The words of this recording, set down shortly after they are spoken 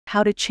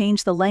how to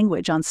change the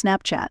language on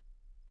Snapchat.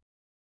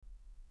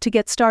 To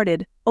get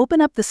started, open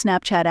up the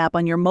Snapchat app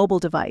on your mobile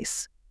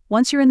device.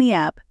 Once you're in the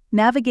app,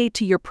 navigate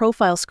to your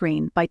profile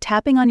screen by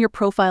tapping on your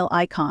profile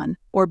icon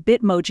or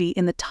Bitmoji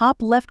in the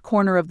top left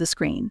corner of the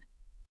screen.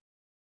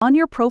 On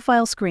your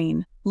profile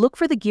screen, look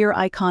for the gear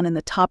icon in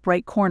the top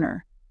right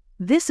corner.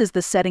 This is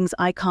the settings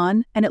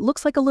icon, and it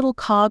looks like a little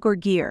cog or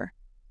gear.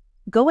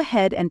 Go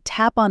ahead and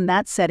tap on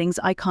that settings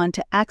icon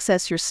to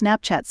access your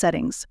Snapchat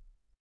settings.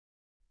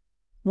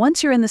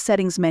 Once you're in the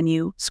settings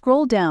menu,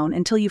 scroll down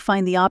until you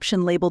find the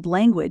option labeled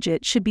language.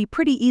 It should be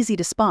pretty easy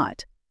to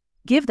spot.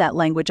 Give that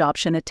language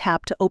option a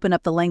tap to open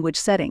up the language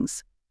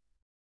settings.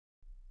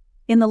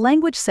 In the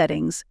language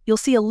settings, you'll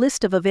see a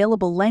list of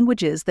available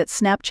languages that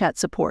Snapchat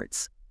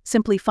supports.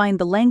 Simply find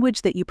the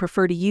language that you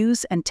prefer to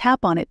use and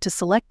tap on it to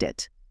select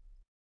it.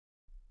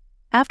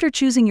 After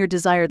choosing your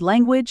desired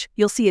language,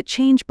 you'll see a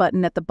change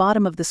button at the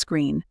bottom of the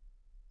screen.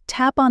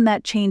 Tap on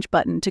that change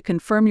button to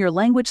confirm your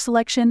language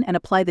selection and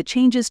apply the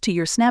changes to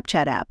your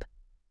Snapchat app.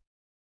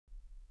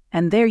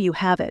 And there you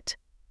have it.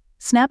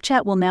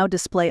 Snapchat will now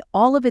display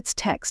all of its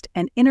text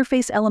and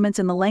interface elements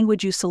in the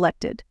language you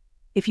selected.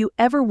 If you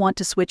ever want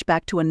to switch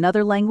back to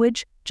another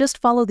language, just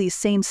follow these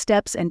same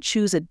steps and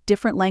choose a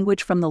different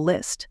language from the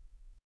list.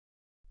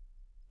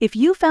 If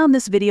you found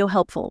this video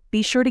helpful,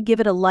 be sure to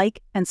give it a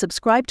like and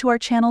subscribe to our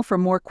channel for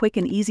more quick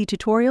and easy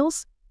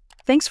tutorials.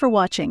 Thanks for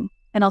watching,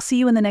 and I'll see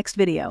you in the next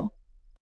video.